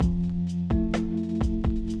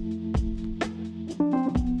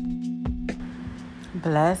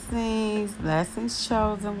Blessings,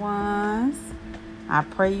 chosen ones. I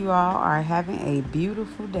pray you all are having a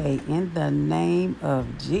beautiful day in the name of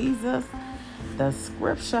Jesus. The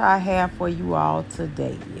scripture I have for you all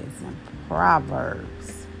today is in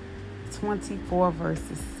Proverbs 24,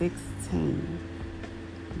 verses 16.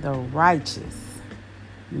 The righteous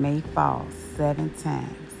may fall 7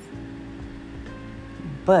 times,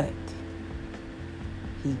 but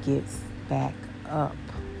he gets back up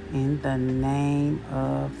in the name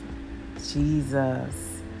of Jesus.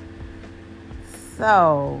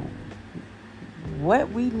 So,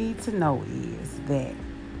 what we need to know is that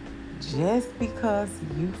just because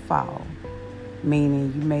you fall,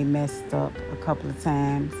 meaning you may messed up a couple of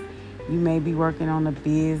times, you may be working on a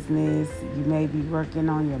business, you may be working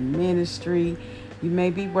on your ministry, you may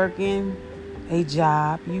be working a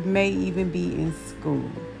job, you may even be in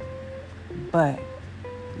school, but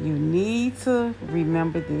you need to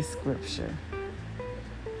remember this scripture.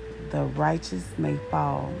 The righteous may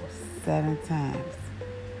fall 7 times,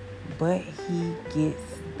 but he gets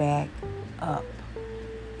back up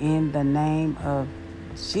in the name of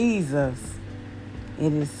Jesus.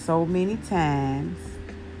 It is so many times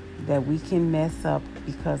that we can mess up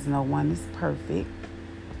because no one is perfect,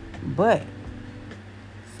 but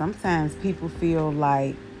sometimes people feel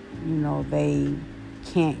like, they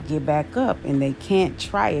can't get back up and they can't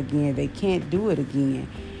try again. They can't do it again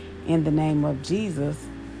in the name of Jesus.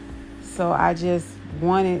 So I just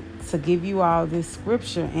wanted to give you all this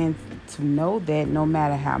scripture and to know that no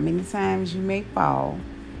matter how many times you may fall,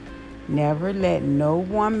 never let no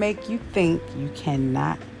one make you think you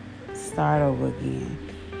cannot start over again.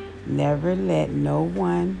 Never let no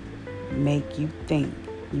one make you think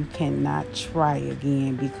you cannot try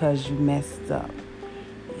again because you messed up.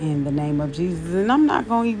 In the name of Jesus. And I'm not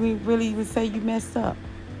going to even say you messed up.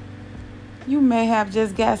 You may have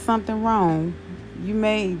just got something wrong. You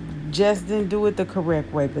may just didn't do it the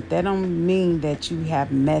correct way, but that don't mean that you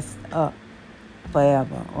have messed up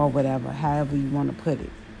forever or whatever, however you want to put it.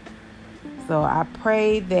 So I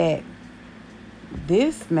pray that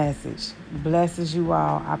this message blesses you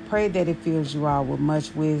all. I pray that it fills you all with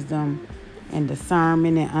much wisdom and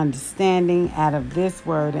discernment and understanding out of this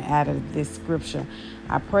word and out of this scripture.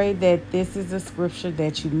 I pray that this is a scripture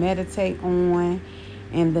that you meditate on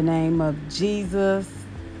in the name of Jesus.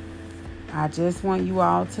 I just want you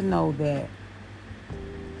all to know that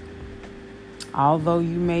although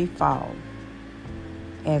you may fall,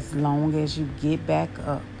 as long as you get back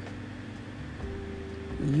up,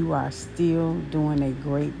 you are still doing a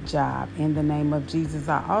great job in the name of Jesus.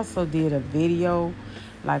 I also did a video,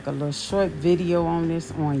 like a little short video on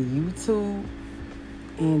this on YouTube.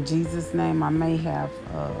 In Jesus' name, I may have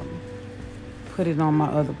put it on my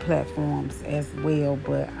other platforms as well,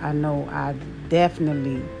 but I know I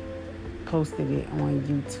definitely posted it on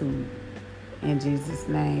YouTube in Jesus'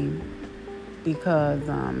 name, because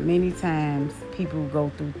many times people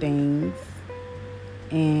go through things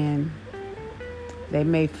and they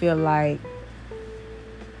may feel like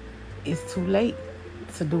it's too late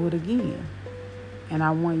to do it again. And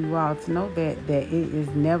I want you all to know that it is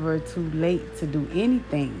never too late to do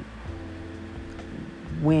anything.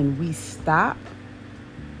 When we stop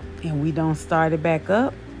and we don't start it back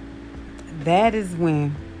up, that is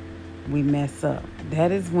when we mess up.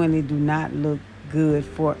 That is when it do not look good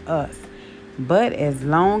for us. But as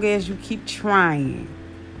long as you keep trying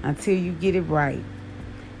until you get it right,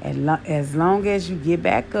 as long as you get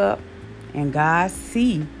back up and God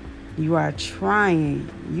see you are trying,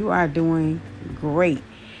 you are doing great,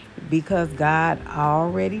 because God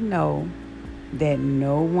already know that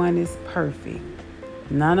no one is perfect.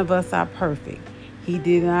 None of us are perfect. He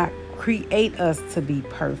did not create us to be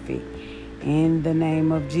perfect in the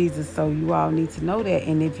name of Jesus. So you all need to know that.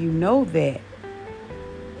 And if you know that,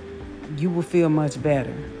 you will feel much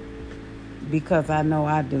better, because I know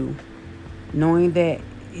I do. Knowing that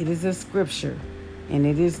it is a scripture and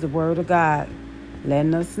it is the word of God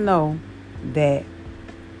letting us know that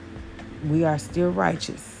we are still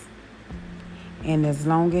righteous. And as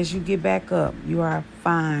long as you get back up, you are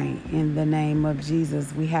fine in the name of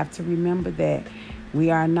Jesus. We have to remember that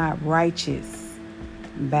we are not righteous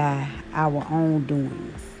by our own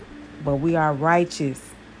doings, but we are righteous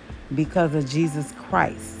because of Jesus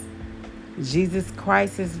Christ. Jesus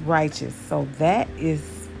Christ is righteous. So that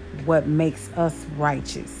is what makes us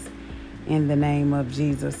righteous in the name of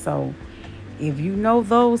Jesus. So if you know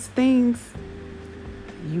those things,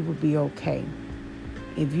 you will be okay.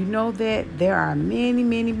 If you know that there are many,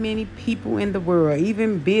 many, many people in the world,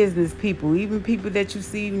 even business people, even people that you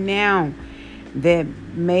see now that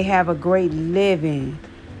may have a great living,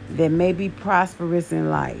 that may be prosperous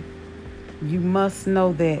in life, You must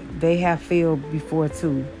know that they have failed before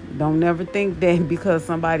too. Don't never think that because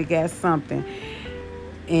somebody got something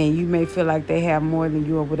and you may feel like they have more than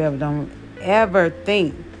you or whatever. Don't ever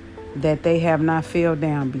think that they have not failed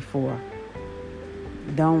down before.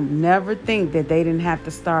 Don't never think that they didn't have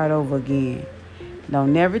to start over again.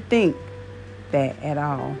 Don't never think that at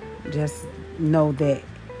all. Just know that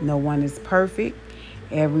no one is perfect.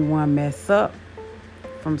 Everyone mess up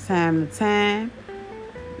from time to time.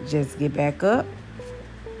 Just get back up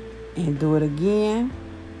and do it again.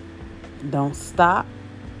 Don't stop.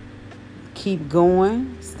 Keep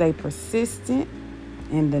going. Stay persistent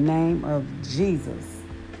in the name of Jesus.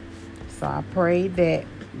 So I pray that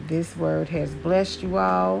this word has blessed you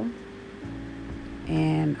all.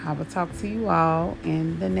 And I will talk to you all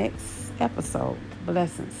in the next episode.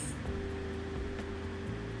 Blessings.